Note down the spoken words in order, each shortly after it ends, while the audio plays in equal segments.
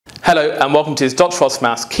Hello and welcome to this Dr. Frost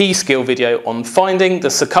Maths key skill video on finding the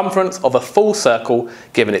circumference of a full circle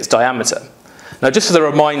given its diameter. Now just as a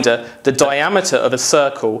reminder, the diameter of a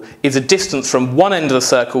circle is a distance from one end of the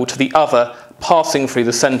circle to the other passing through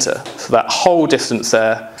the centre. So that whole distance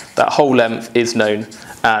there, that whole length is known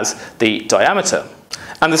as the diameter.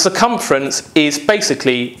 And the circumference is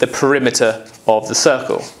basically the perimeter of the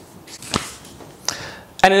circle.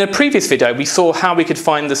 And in a previous video, we saw how we could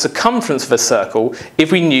find the circumference of a circle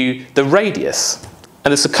if we knew the radius.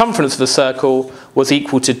 And the circumference of a circle was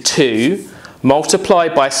equal to 2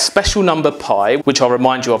 multiplied by a special number pi, which I'll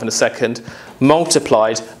remind you of in a second,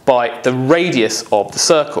 multiplied by the radius of the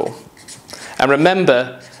circle. And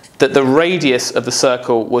remember that the radius of the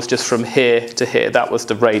circle was just from here to here. That was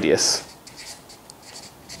the radius.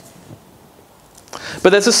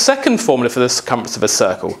 But there's a second formula for the circumference of a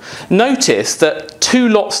circle. Notice that 2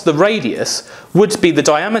 lots of the radius would be the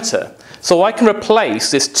diameter. So I can replace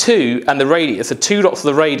this 2 and the radius, the 2 lots of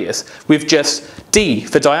the radius, with just d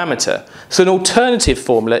for diameter. So an alternative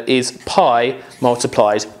formula is pi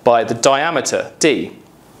multiplied by the diameter, d.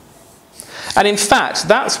 And in fact,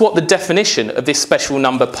 that's what the definition of this special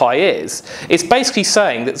number pi is. It's basically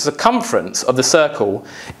saying that the circumference of the circle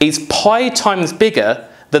is pi times bigger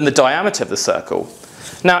than the diameter of the circle.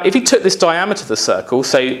 Now, if you took this diameter of the circle,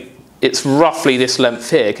 so it's roughly this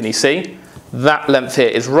length here, can you see? That length here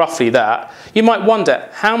is roughly that. You might wonder,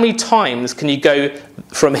 how many times can you go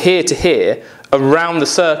from here to here around the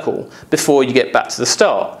circle before you get back to the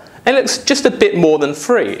start? And it looks just a bit more than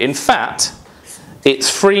 3. In fact,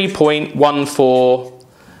 it's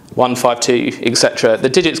 3.14152, etc. The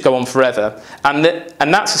digits go on forever. And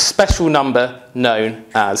that's a special number known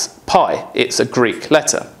as pi. It's a Greek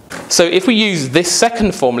letter. So if we use this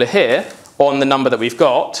second formula here on the number that we've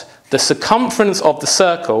got, the circumference of the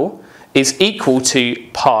circle is equal to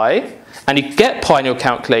pi, and you get pi in your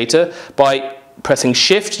calculator by pressing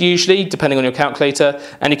shift usually, depending on your calculator,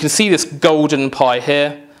 and you can see this golden pi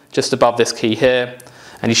here, just above this key here,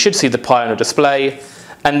 and you should see the pi on your display,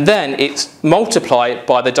 and then it's multiplied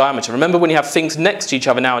by the diameter. Remember, when you have things next to each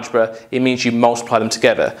other in algebra, it means you multiply them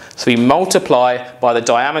together. So we multiply by the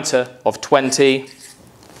diameter of 20,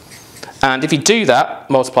 and if you do that,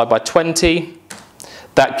 multiplied by 20,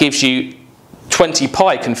 that gives you 20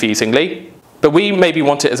 pi, confusingly. But we maybe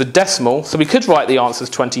want it as a decimal, so we could write the answer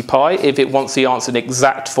as 20 pi if it wants the answer in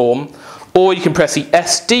exact form. Or you can press the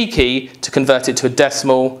SD key to convert it to a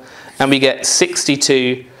decimal, and we get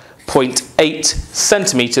 62.8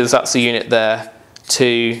 centimetres, that's the unit there,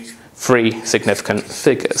 to 3 significant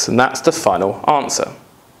figures. And that's the final answer.